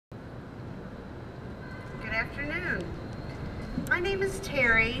afternoon. My name is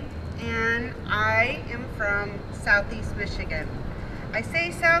Terry and I am from Southeast Michigan. I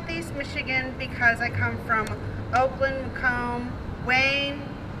say Southeast Michigan because I come from Oakland, Macomb, Wayne,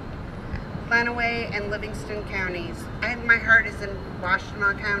 Lenawee, and Livingston counties. My heart is in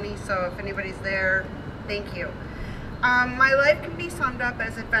Washtenaw County, so if anybody's there, thank you. My life can be summed up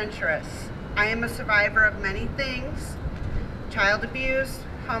as adventurous. I am a survivor of many things: child abuse,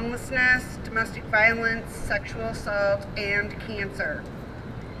 homelessness, domestic violence, sexual assault, and cancer.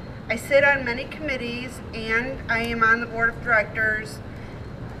 I sit on many committees and I am on the board of directors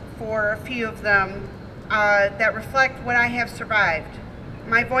for a few of them that reflect what I have survived.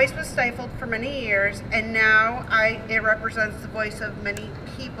 My voice was stifled for many years, and now it represents the voice of many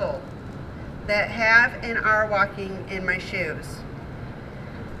people that have and are walking in my shoes.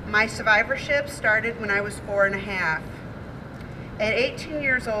 My survivorship started when I was 4 and a half. At 18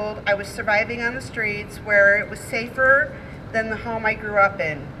 years old, I was surviving on the streets where it was safer than the home I grew up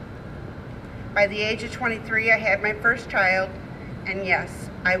in. By the age of 23, I had my first child, and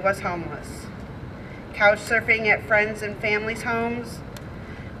yes, I was homeless. Couch surfing at friends' and family's homes.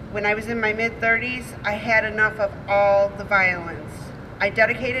 When I was in my mid-30s, I had enough of all the violence. I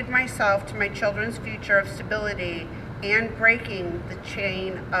dedicated myself to my children's future of stability and breaking the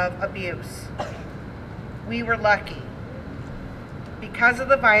chain of abuse. We were lucky. Because of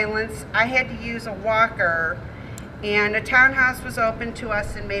the violence, I had to use a walker, and a townhouse was open to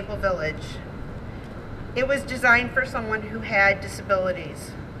us in Maple Village. It was designed for someone who had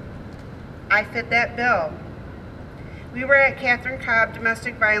disabilities. I fit that bill. We were at Catherine Cobb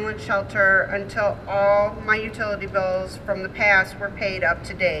Domestic Violence Shelter until all my utility bills from the past were paid up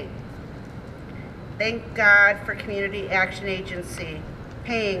to date. Thank God for Community Action Agency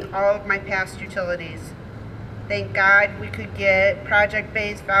paying all of my past utilities. Thank God we could get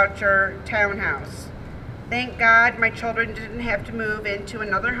project-based voucher townhouse. Thank God my children didn't have to move into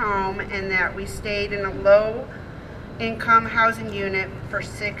another home and that we stayed in a low-income housing unit for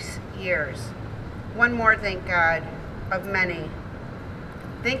 6 years. One more thank God of many.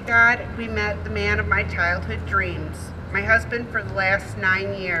 Thank God we met the man of my childhood dreams, my husband for the last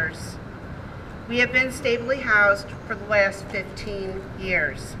 9 years. We have been stably housed for the last 15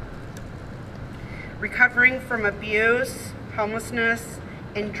 years. Recovering from abuse, homelessness,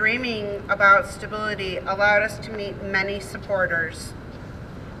 and dreaming about stability allowed us to meet many supporters.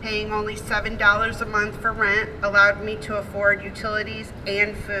 Paying only $7 a month for rent allowed me to afford utilities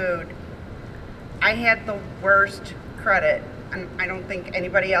and food. I had the worst credit, and I don't think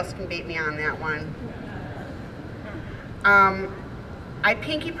anybody else can beat me on that one. I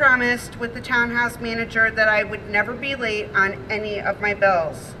pinky promised with the townhouse manager that I would never be late on any of my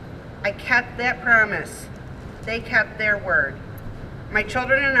bills. I kept that promise. They kept their word. My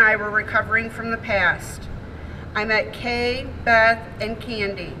children and I were recovering from the past. I met Kay, Beth, and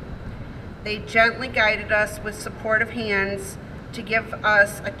Candy. They gently guided us with supportive hands to give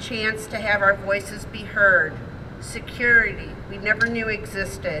us a chance to have our voices be heard, security we never knew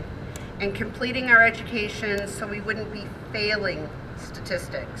existed, and completing our education so we wouldn't be failing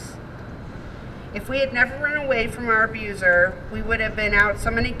statistics. If we had never run away from our abuser, we would have been out so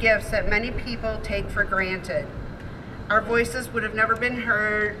many gifts that many people take for granted. Our voices would have never been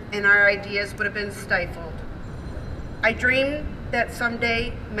heard and our ideas would have been stifled. I dream that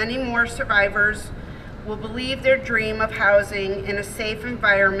someday many more survivors will believe their dream of housing in a safe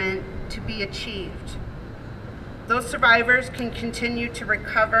environment to be achieved. Those survivors can continue to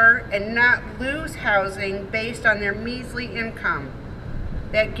recover and not lose housing based on their measly income.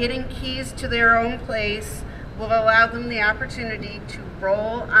 That getting keys to their own place will allow them the opportunity to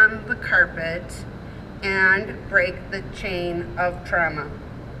roll on the carpet and break the chain of trauma.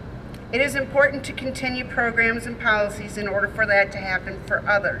 It is important to continue programs and policies in order for that to happen for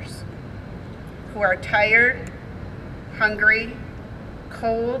others who are tired, hungry,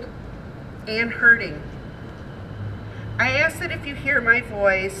 cold, and hurting. I ask that if you hear my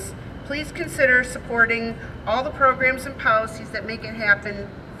voice, please consider supporting all the programs and policies that make it happen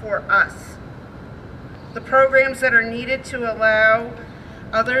for us. The programs that are needed to allow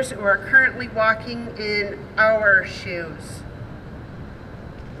others who are currently walking in our shoes.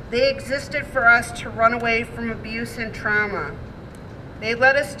 They existed for us to run away from abuse and trauma. They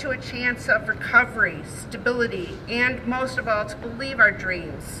led us to a chance of recovery, stability, and most of all, to believe our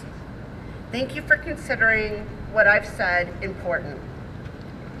dreams. Thank you for considering what I've said important.